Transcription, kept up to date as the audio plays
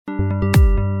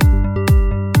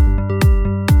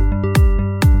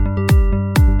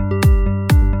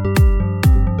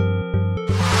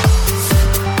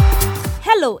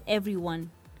everyone.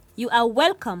 You are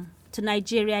welcome to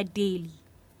Nigeria Daily.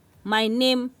 My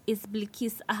name is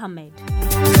Bilkis Ahmed.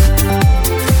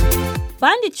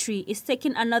 Banditry is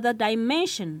taking another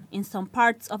dimension in some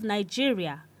parts of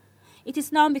Nigeria. It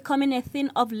is now becoming a thing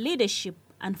of leadership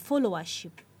and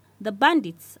followership. The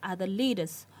bandits are the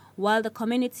leaders, while the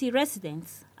community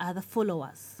residents are the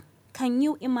followers. Can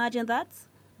you imagine that?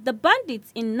 The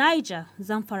bandits in Niger,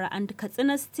 Zamfara and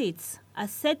Katsina states are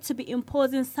said to be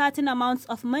imposing certain amounts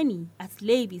of money as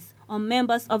levies on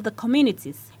members of the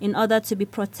communities in order to be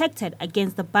protected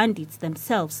against the bandits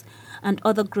themselves and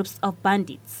other groups of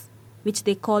bandits, which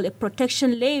they call a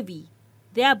protection levy,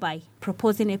 thereby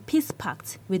proposing a peace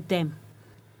pact with them.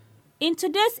 In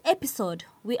today's episode,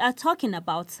 we are talking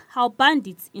about how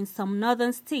bandits in some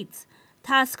northern states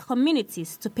task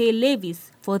communities to pay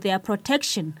levies for their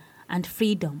protection and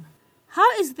freedom. How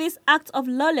is this act of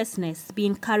lawlessness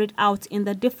being carried out in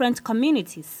the different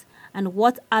communities, and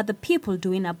what are the people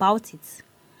doing about it?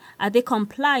 Are they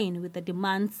complying with the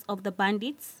demands of the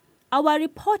bandits? Our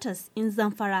reporters in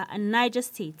Zamfara and Niger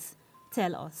states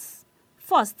tell us.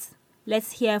 First,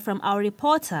 let's hear from our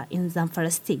reporter in Zamfara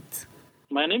state.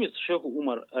 My name is Sheikh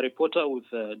Umar, a reporter with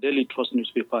Daily Trust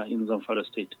newspaper in Zamfara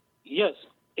state. Yes,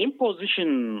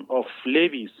 imposition of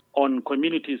levies on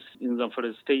communities in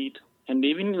Zamfara state and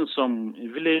even in some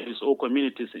villages or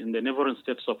communities in the neighboring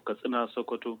states of Katsina,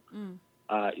 Sokoto,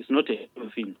 is not a new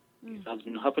thing. It has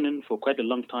been happening for quite a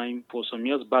long time, for some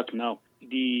years back now.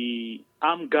 The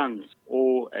armed gangs,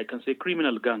 or I can say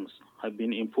criminal gangs, have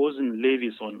been imposing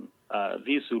levies on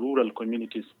these rural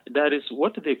communities. That is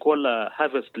what they call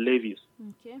harvest levies.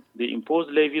 Okay. They impose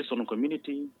levies on a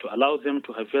community to allow them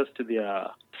to harvest their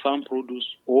farm produce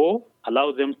or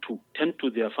allow them to tend to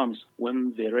their farms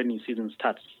when the rainy season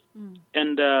starts.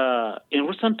 And in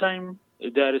recent time,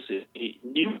 there is a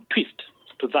new twist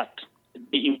to that.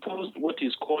 They imposed what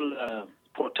is called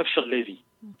protection levy.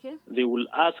 Okay. They will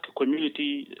ask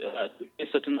community to pay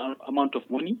a certain amount of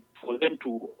money for them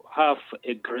to have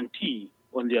a guarantee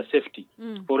on their safety.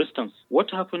 For instance,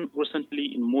 what happened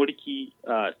recently in Moriki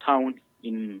town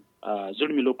in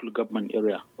Zulmi local government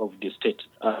area of the state,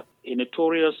 a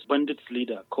notorious bandits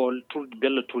leader called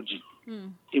Bello Turji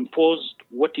imposed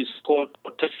what is called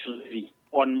protection levy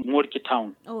on Moriki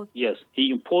town. Oh. Yes, he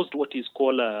imposed what is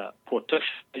called a protection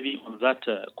levy on that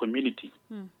community.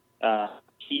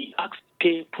 He asked to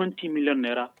pay 20 million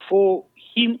naira for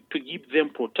him to give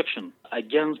them protection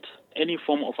against any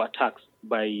form of attacks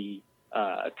by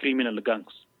criminal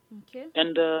gangs. Okay.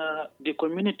 And the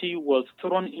community was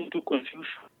thrown into confusion,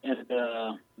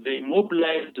 and they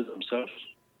mobilized themselves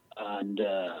and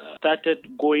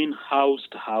started going house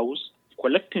to house,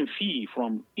 collecting fee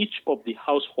from each of the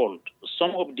household.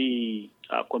 Some of the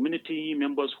community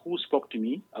members who spoke to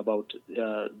me about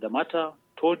the matter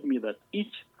told me that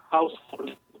each household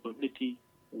in the community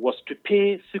was to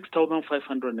pay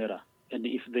 6,500 naira. And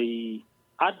if they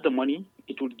add the money,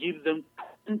 it would give them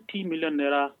 20 million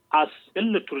naira as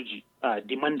El Liturgy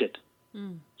demanded.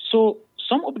 So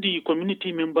some of the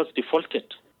community members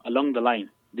defaulted along the line.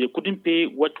 They couldn't pay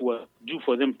what was due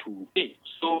for them to pay.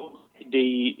 So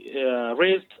they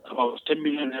raised about 10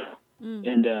 million naira.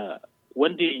 And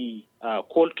when they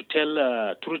called to tell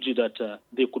Turji that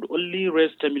they could only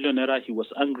raise 10 million naira, he was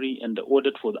angry and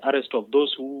ordered for the arrest of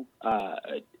those who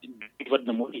delivered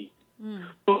the money.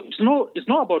 So it's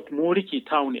not about Moriki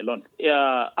town alone.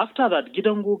 After that,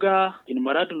 Gidanguga in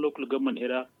Maradun local government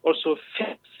area also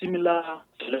faced similar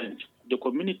challenge. The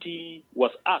community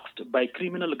was asked by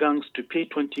criminal gangs to pay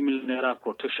 20 million naira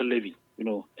protection levy.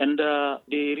 And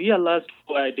they realized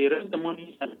why they raised the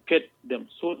money and paid them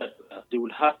so that they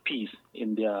will have peace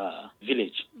in their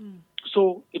village.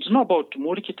 So it's not about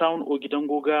Moriki town or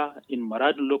Gidangoga in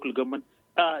Maradun local government.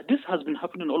 This has been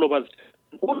happening all over.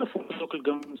 All the local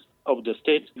governments of the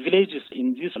state, villages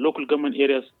in these local government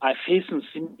areas are facing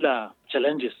similar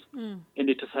challenges. And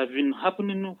it has been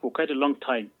happening for quite a long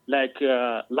time. Like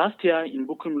last year in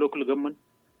Bukum local government,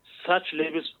 such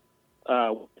levies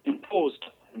were imposed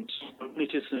on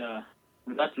communities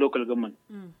in that local government.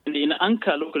 And in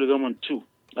Anka local government too,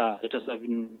 it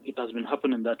has been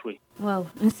happening that way. Wow.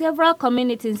 In several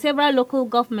communities, in several local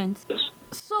governments. Yes.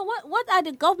 So what are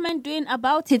the government doing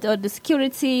about it, or the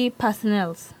security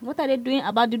personnel? What are they doing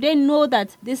about it? Do they know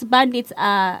that these bandits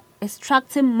are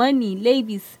extracting money,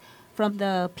 levies, from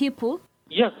the people?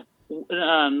 Yes.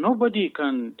 Nobody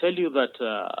can tell you that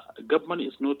government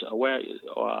is not aware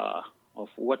of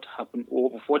what happened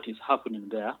or of what is happening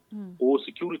there, or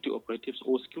security operatives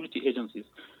or security agencies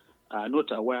are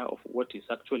not aware of what is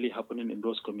actually happening in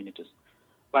those communities.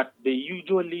 But they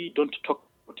usually don't talk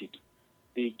about it.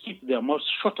 they keep their mouths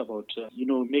shut about,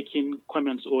 making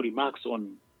comments or remarks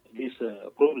on these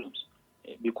problems.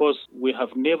 Because we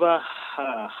have never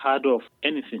heard of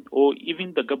anything, or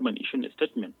even the government issuing a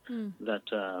statement that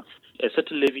a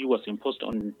certain levy was imposed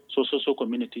on so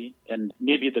community, and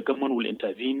maybe the government will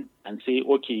intervene and say,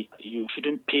 okay, you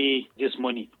shouldn't pay this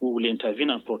money, we will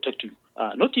intervene and protect you.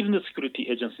 Not even the security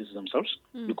agencies themselves,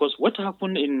 because what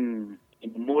happened in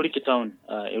Moriki town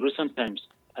in recent times,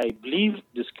 I believe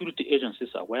the security agencies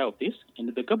are aware of this,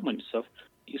 and the government itself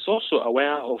is also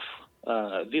aware of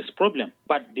this problem.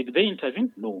 But did they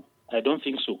intervene? No, I don't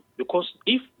think so. Because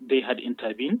if they had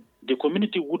intervened, the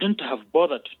community wouldn't have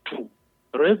bothered to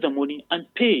raise the money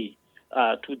and pay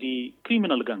to the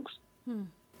criminal gangs.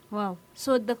 Wow.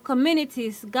 So the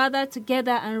communities gather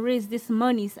together and raise these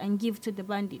monies and give to the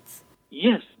bandits?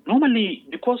 Yes. Normally,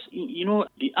 because,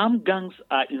 the armed gangs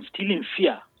are instilling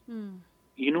fear,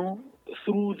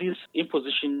 through this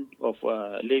imposition of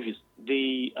levies.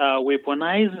 They are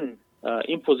weaponizing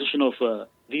imposition of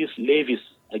these levies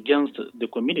against the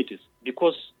communities,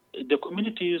 because the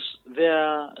communities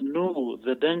there know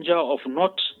the danger of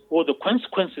not, or the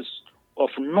consequences of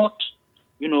not,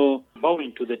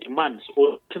 bowing to the demands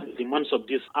or to the demands of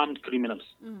these armed criminals.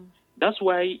 That's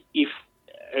why if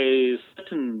a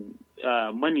certain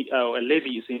money or a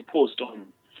levy is imposed on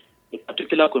a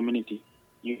particular community,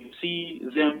 you see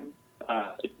them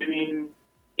doing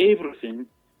everything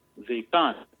they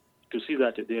can to see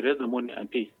that they raise the money and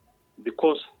pay,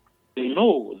 because they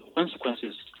know the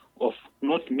consequences of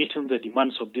not meeting the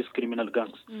demands of these criminal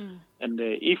gangs. And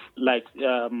if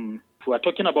we are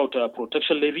talking about a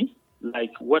protection levy,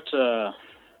 like what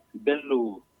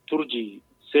Bello Turji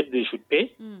said they should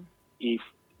pay, if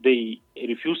they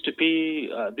refuse to pay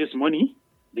this money,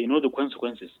 they know the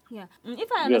consequences. Yeah.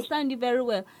 If I understand you very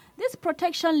well, this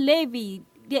protection levy,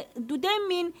 do they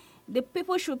mean the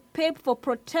people should pay for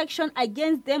protection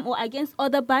against them or against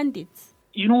other bandits?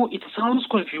 It sounds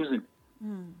confusing.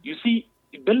 You see,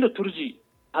 Bello Turji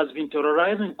has been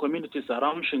terrorizing communities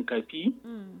around Shinkapi,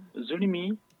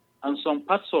 Zulmi, and some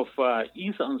parts of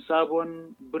East and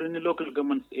Sabon, Birni local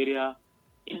government area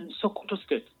in Sokoto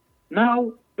state.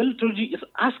 Now, Bello Turji is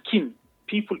asking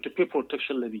people to pay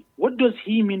protection levy. What does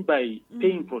he mean by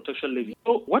paying protection levy?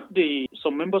 So what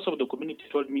some members of the community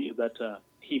told me is that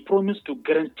he promised to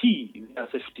guarantee their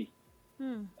safety,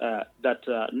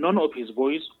 that none of his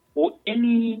boys or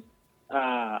any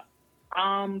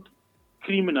armed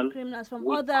criminals from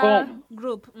other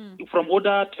group, from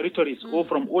other territories or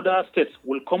from other states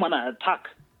will come and attack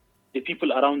the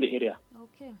people around the area.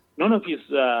 Okay. None of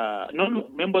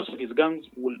members of his gangs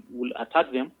will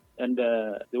attack them, and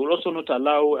they will also not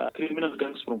allow criminal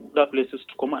gangs from other places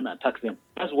to come and attack them.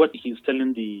 That's what he's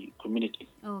telling the community.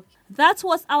 Okay. That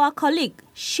was our colleague,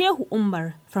 Shehu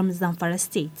Umar from Zamfara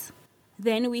State.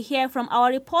 Then we hear from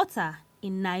our reporter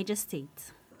in Niger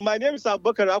State. My name is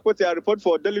Abubakar Akote. I report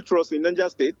for Daily Trust in Niger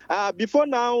State. Before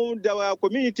now, there were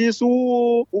communities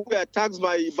who were taxed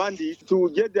by bandits to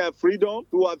get their freedom,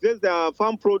 to harvest their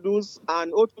farm produce,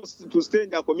 and also to stay in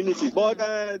their community. But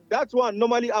that one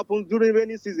normally happens during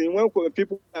rainy season when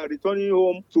people are returning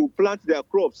home to plant their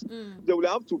crops. They will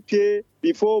have to pay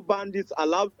before bandits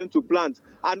allow them to plant.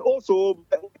 And also,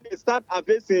 they start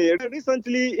harvesting.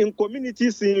 Recently, in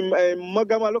communities in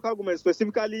Magama local government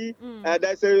specifically,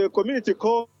 there's a community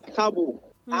called Cabo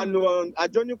and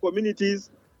adjoining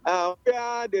communities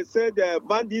where they said the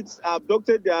bandits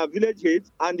abducted their village head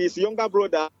and his younger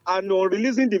brother. And on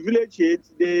releasing the village head,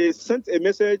 they sent a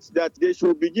message that they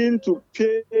should begin to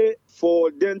pay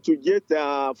for them to get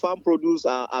their farm produce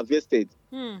harvested.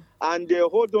 And they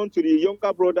hold on to the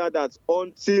younger brother that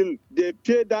until they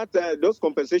pay that those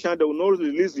compensation, they will not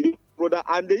release the brother.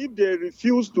 And if they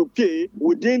refuse to pay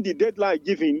within the deadline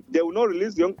given, they will not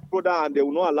release the young brother and they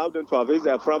will not allow them to harvest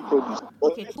their farm produce.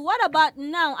 Okay. What about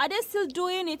now? Are they still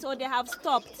doing it, or they have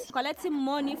stopped collecting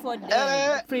money for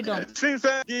the freedom? Since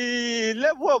the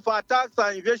level of attacks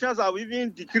and invasions have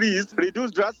even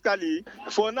reduced drastically,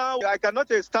 for now I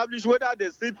cannot establish whether they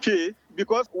still pay,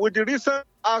 because with the recent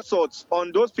assaults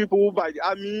on those people by the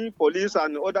army, police,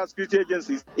 and other security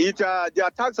agencies, the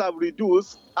attacks have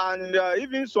reduced, and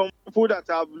even some people that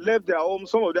have left their homes,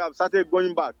 some of them have started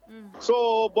going back.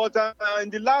 So, but in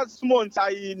the last month,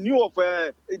 I knew of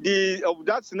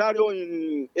that scenario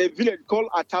in a village called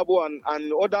Atabo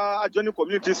and other adjoining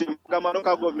communities in Gama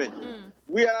local government,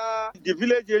 where the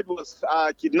village head was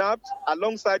kidnapped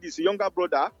alongside his younger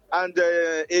brother, and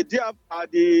a day after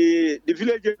the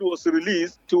village head was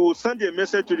released to send a message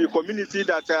message to the community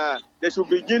that they should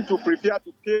begin to prepare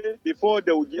to pay before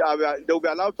they will be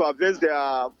allowed to harvest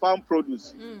their farm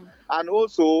produce. And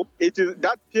also, it is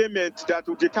that payment that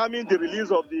will determine the release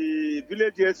of the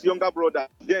village's younger brother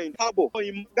there in Tabo,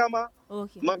 in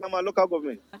Magama local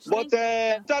government. But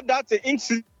after that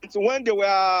incident, when they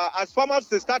were, as farmers,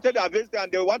 they started harvesting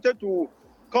and they wanted to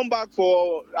come back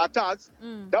for attacks,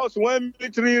 that was when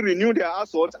military renewed their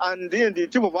assault, and then the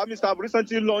Chief of Army Staff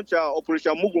recently launched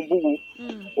Operation Mugumbugu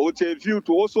with a view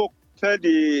to also tell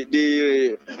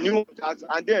the new attacks,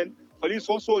 and then police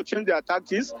also changed their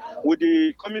tactics with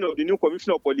the coming of the new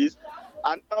commissioner of police,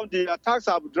 and now the attacks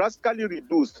have drastically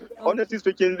reduced. Honestly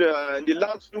speaking, in the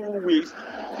last few weeks,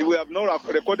 we have not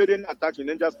recorded any attacks in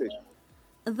Niger State.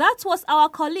 That was our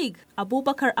colleague,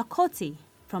 Abubakar Akoti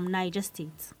from Niger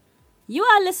State. You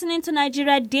are listening to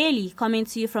Nigeria Daily, coming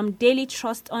to you from Daily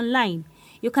Trust Online.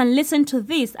 You can listen to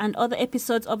this and other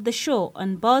episodes of the show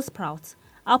on Buzzsprout,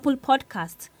 Apple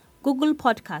Podcasts, Google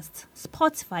Podcasts,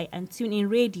 Spotify, and TuneIn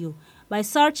Radio by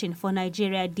searching for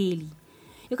Nigeria Daily.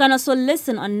 You can also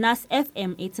listen on NAS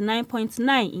FM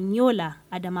 89.9 in Yola,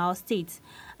 Adamawa State.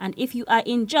 And if you are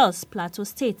in Jos, Plateau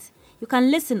State, you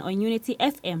can listen on Unity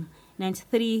FM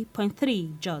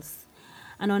 93.3 Jos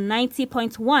and on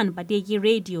 90.1 Badegi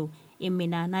Radio in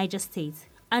Mina, Niger State,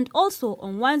 and also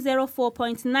on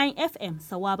 104.9 FM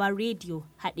Sawaba Radio,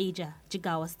 Hadejia,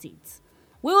 Jigawa State.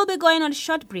 We will be going on a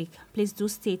short break. Please do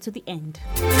stay to the end.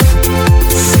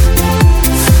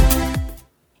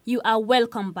 You are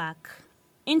welcome back.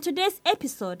 In today's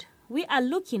episode, we are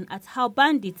looking at how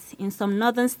bandits in some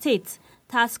northern states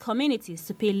task communities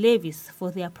to pay levies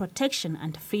for their protection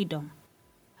and freedom.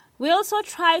 We also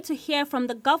try to hear from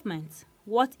the government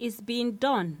what is being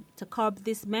done to curb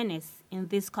this menace in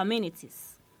these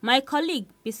communities. My colleague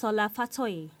Bisola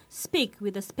Fatoye speaks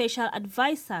with the special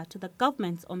advisor to the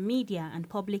government on media and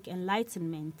public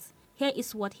enlightenment. Here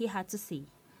is what he had to say.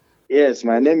 Yes,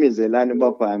 my name is Elani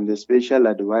Bapa. I'm the special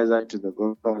advisor to the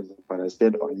government of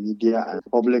State on media and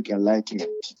public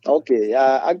enlightenment. Okay,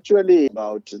 actually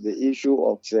about the issue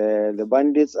of the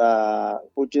bandits are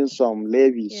putting some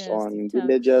levies on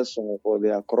villagers for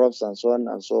their crops and so on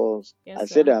and so on. I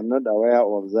said I'm not aware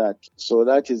of that. So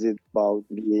that is about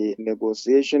the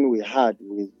negotiation we had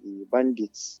with the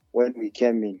bandits. When we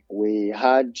came in, we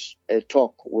had a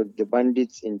talk with the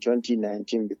bandits in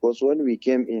 2019 because when we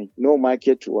came in, no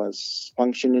market was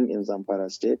functioning in Zamfara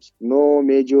State. No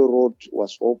major road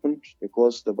was opened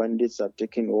because the bandits have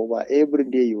taken over. Every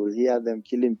day you will hear them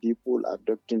killing people,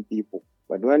 abducting people.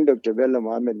 But when Dr. Bello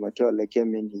Mohammed Matola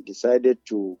came in, he decided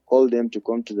to call them to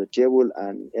come to the table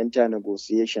and enter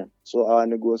negotiation. So our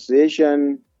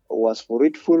negotiation was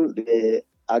fruitful. They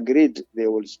agreed they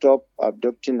will stop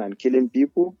abducting and killing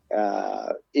people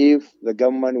if the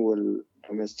government will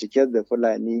domesticate the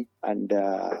Fulani and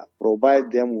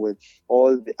provide them with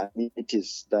all the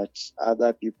amenities that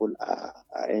other people are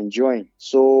enjoying.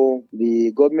 So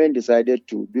the government decided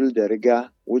to build a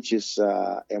riga, which is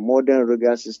a modern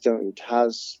riga system. It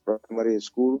has primary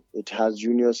school, it has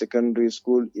junior secondary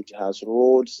school, it has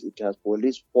roads, it has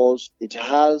police posts, it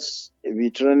has a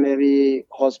veterinary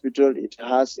hospital, it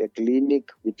has a clinic,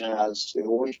 it has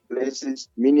wash places,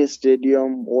 mini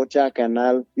stadium, water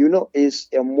canal. It's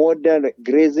a modern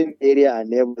grazing area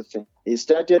and everything. It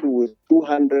started with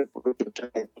 200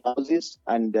 prototype houses,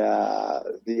 and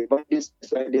the bandits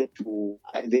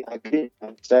they agreed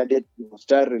and decided to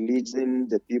start releasing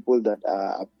the people that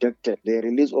are abducted. They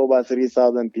released over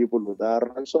 3,000 people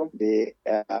without ransom. They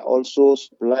also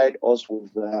supplied us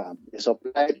with,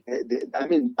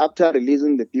 after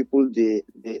releasing the people, they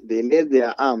laid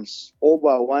their arms.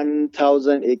 Over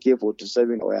 1,000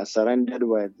 AK-47 were surrendered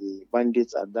by the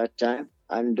bandits at that time.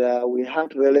 And we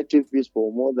had relative peace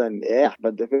for more than a year,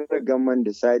 but the federal government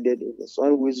decided in its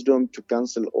own wisdom to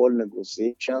cancel all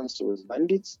negotiations with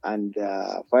bandits, and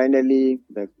finally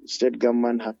the state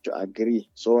government had to agree.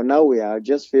 So now we are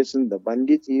just facing the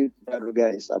bandits. If that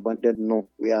riga is abandoned, no.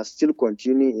 We are still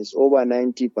continuing. It's over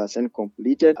 90%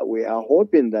 completed. We are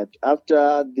hoping that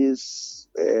after this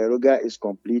riga is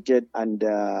completed and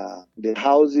the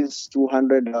houses,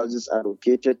 200 houses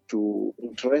allocated to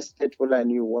interested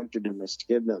Fulani who want to domesticate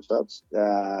themselves,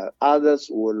 others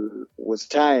will with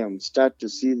time start to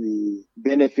see the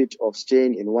benefit of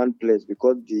staying in one place,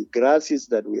 because the grasses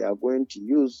that we are going to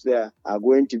use there are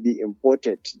going to be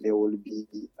imported. They will be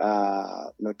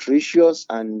nutritious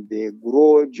and they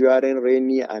grow during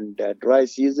rainy and dry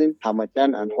season,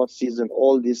 Hamatan and hot season.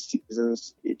 All these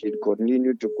seasons it will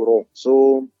continue to grow.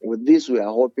 So with this we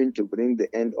are hoping to bring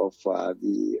the end of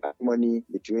the harmony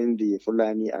between the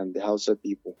Fulani and the Hausa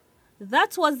people.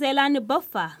 That was Zelani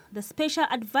Buffa, the Special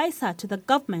Advisor to the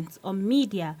Government on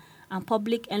Media and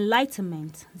Public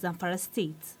Enlightenment, Zamfara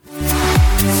State.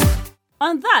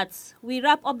 On that, we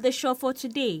wrap up the show for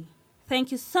today.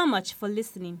 Thank you so much for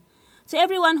listening. To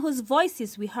everyone whose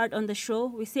voices we heard on the show,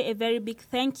 we say a very big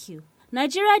thank you.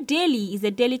 Nigeria Daily is a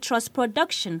Daily Trust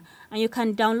production, and you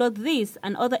can download this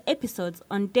and other episodes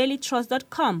on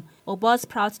dailytrust.com or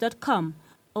buzzsprout.com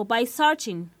or by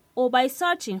searching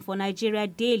for Nigeria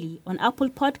Daily on Apple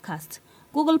Podcasts,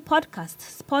 Google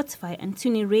Podcasts, Spotify, and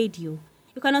TuneIn Radio.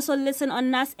 You can also listen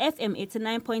on NAS FM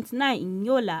 89.9 in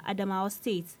Yola, Adamawa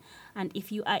State. And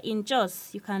if you are in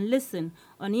Jos, you can listen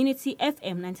on Unity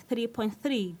FM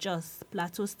 93.3 Jos,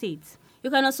 Plateau State. You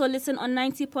can also listen on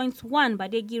 90.1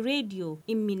 Badegi Radio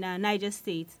in Mina, Niger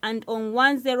State, and on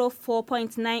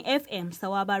 104.9 FM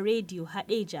Sawaba Radio,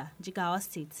 Hadeja, Jigawa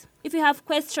State. If you have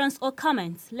questions or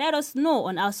comments, let us know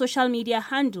on our social media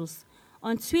handles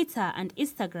on Twitter and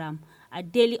Instagram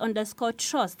at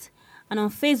daily_trust and on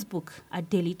Facebook at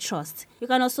Daily Trust. You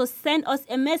can also send us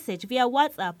a message via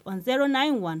WhatsApp on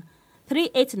 091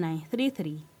 389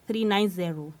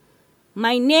 33390.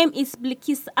 My name is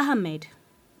Bilkis Ahmed.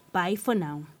 Bye for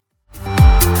now.